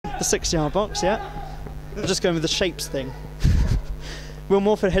The 6-yard box, yeah. I'm just going with the shapes thing. Will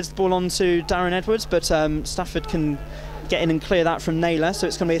Morford heads the ball on to Darren Edwards, but Stafford can get in and clear that from Naylor, so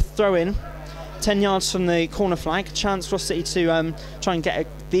it's going to be a throw-in. 10 yards from the corner flag. Chance for City to try and get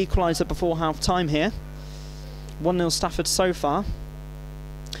the equaliser before half-time here. 1-0 Stafford so far.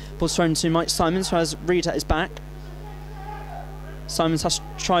 Ball's thrown to Mike Simons, who has Reed at his back. Simons has to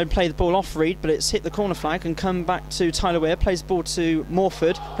try and play the ball off Reed, but it's hit the corner flag and come back to Tyler Weir. Plays the ball to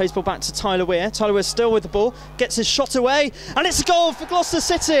Morford, plays the ball back to Tyler Weir. Tyler Weir still with the ball, gets his shot away, and it's a goal for Gloucester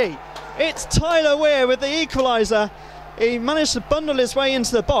City. It's Tyler Weir with the equaliser. He managed to bundle his way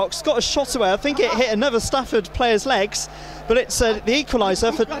into the box, got a shot away. I think it hit another Stafford player's legs, but it's the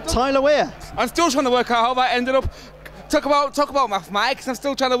equaliser for Tyler Weir. I'm still trying to work out how that ended up. Talk about mathematics. I'm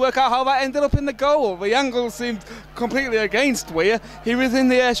still trying to work out how that ended up in the goal. The angle seemed completely against Weir. He was in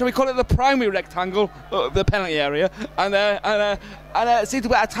the, shall we call it, the primary rectangle, the penalty area, and it seemed to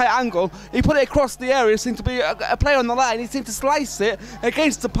be at a tight angle. He put it across the area. It seemed to be a player on the line. He seemed to slice it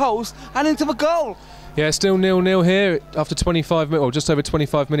against the post and into the goal. Yeah, still 0-0 here after 25 minutes, or just over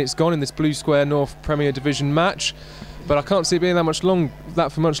 25 minutes gone in this Blue Square North Premier Division match. But I can't see it being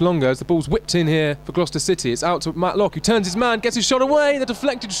that for much longer as the ball's whipped in here for Gloucester City. It's out to Matlock, who turns his man, gets his shot away. The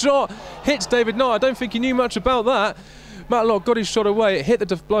deflected shot hits David Knight. I don't think he knew much about that. Matlock got his shot away. It hit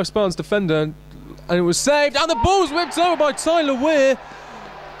the Blythe Spartans defender and it was saved. And the ball's whipped over by Tyler Weir.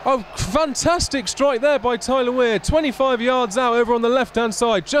 A fantastic strike there by Tyler Weir. 25 yards out over on the left-hand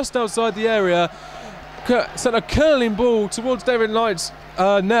side, just outside the area. Sent a curling ball towards David Knight's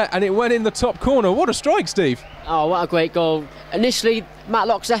net and it went in the top corner. What a strike, Steve. Oh, what a great goal. Initially,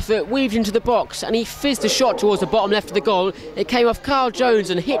 Matlock's effort weaved into the box and he fizzed a shot towards the bottom left of the goal. It came off Carl Jones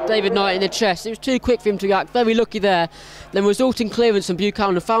and hit David Knight in the chest. It was too quick for him to react. Very lucky there. Then resulting clearance from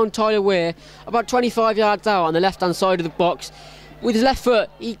Buchanan found Tyler Weir about 25 yards out on the left-hand side of the box. With his left foot,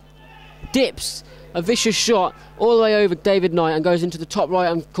 he dips a vicious shot all the way over David Knight and goes into the top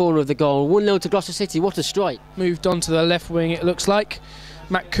right-hand corner of the goal. 1-0 to Gloucester City. What a strike. Moved on to the left wing, it looks like.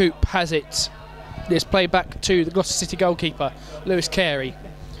 Matt Coop has it. It's played back to the Gloucester City goalkeeper, Lewis Carey,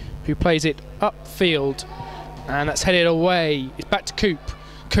 who plays it upfield. And that's headed away. It's back to Coop.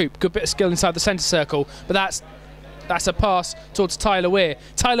 Coop, good bit of skill inside the centre circle, but that's a pass towards Tyler Weir.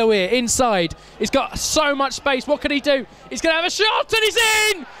 Tyler Weir inside. He's got so much space. What can he do? He's going to have a shot and he's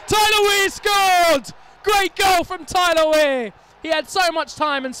in! Tyler Weir scored! Great goal from Tyler Weir. He had so much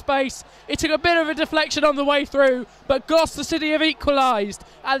time and space. It took a bit of a deflection on the way through, but Gloucester City have equalised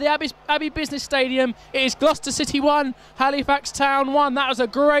at the Abbey Business Stadium. It is Gloucester City 1, Halifax Town 1. That was a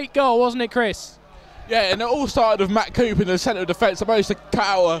great goal, wasn't it, Chris? Yeah, and it all started with Matt Coop in the centre of defence. I managed to cut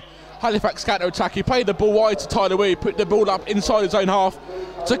out a Halifax counter-attack. He played the ball wide to Tyler Weir, put the ball up inside his own half,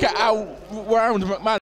 took it out round McMahon.